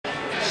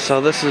So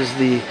this is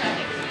the,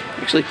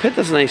 actually Pitt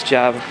does a nice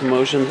job of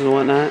promotions and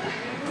whatnot.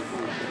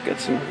 Got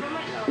some,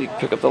 you can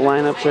pick up the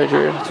lineups right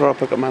here. That's where I'll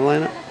pick up my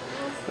lineup.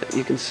 But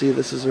you can see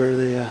this is where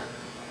the,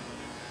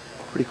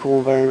 pretty cool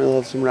environment. They'll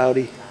have some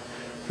rowdy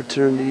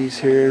fraternities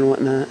here and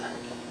whatnot.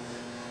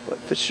 But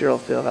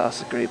Fitzgerald FH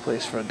is a great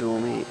place for a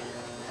dual meet.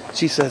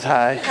 She says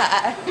hi.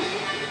 Hi.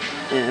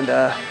 And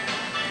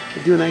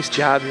they do a nice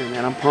job here,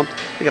 man. I'm pumped.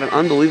 They got an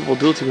unbelievable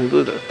dual team. I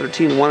believe they're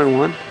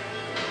 13-1-1.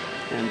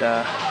 And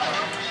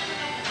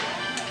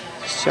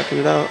just checking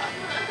it out.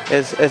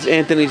 As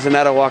Anthony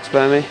Zanetta walks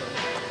by me,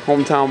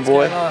 hometown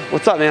boy.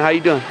 What's up, man? How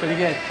you doing? Pretty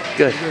good.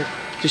 Good. Pretty good.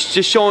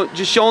 Just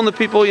showing the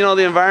people, you know,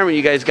 the environment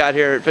you guys got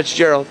here at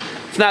Fitzgerald.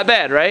 It's not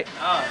bad, right?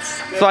 Oh, it's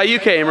good. That's why you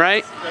came,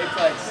 right? Great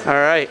place. All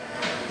right.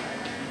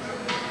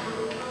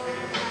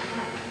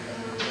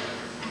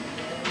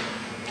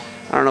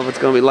 I don't know if it's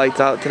going to be lights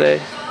out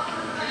today.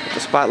 The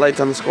spotlights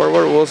on the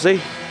scoreboard, we'll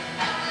see.